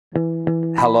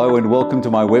Hello and welcome to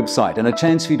my website and a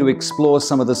chance for you to explore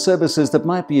some of the services that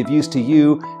might be of use to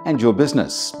you and your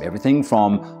business. Everything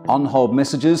from on-hold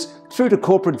messages through to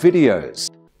corporate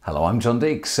videos. Hello, I'm John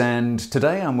Deeks and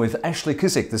today I'm with Ashley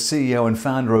Kizik, the CEO and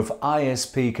founder of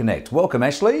ISP Connect. Welcome,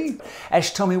 Ashley.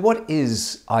 Ash, tell me, what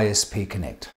is ISP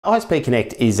Connect? ISP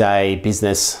Connect is a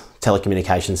business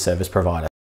telecommunications service provider.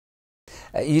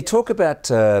 You talk about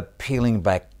peeling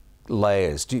back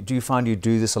layers. Do you find you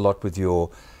do this a lot with your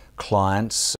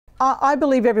clients? I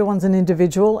believe everyone's an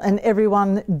individual and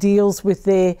everyone deals with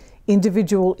their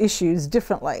individual issues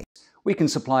differently. We can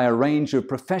supply a range of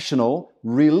professional,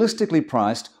 realistically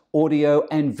priced audio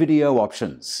and video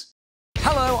options.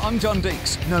 Hello, I'm John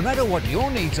Deeks. No matter what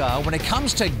your needs are when it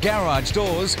comes to garage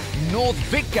doors, North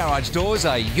Vic Garage Doors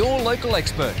are your local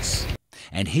experts.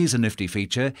 And here's a nifty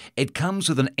feature. It comes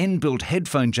with an inbuilt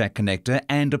headphone jack connector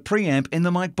and a preamp in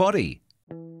the mic body.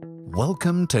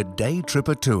 Welcome to Day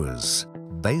Tripper Tours.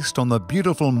 Based on the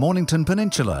beautiful Mornington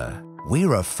Peninsula,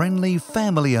 we're a friendly,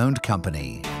 family-owned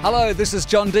company. Hello, this is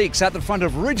John Deeks at the front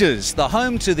of Ridges, the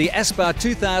home to the ASPAR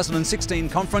 2016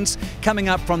 conference coming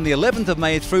up from the 11th of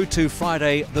May through to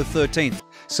Friday the 13th.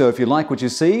 So if you like what you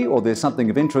see or there's something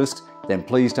of interest, then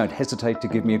please don't hesitate to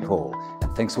give me a call.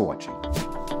 And thanks for watching.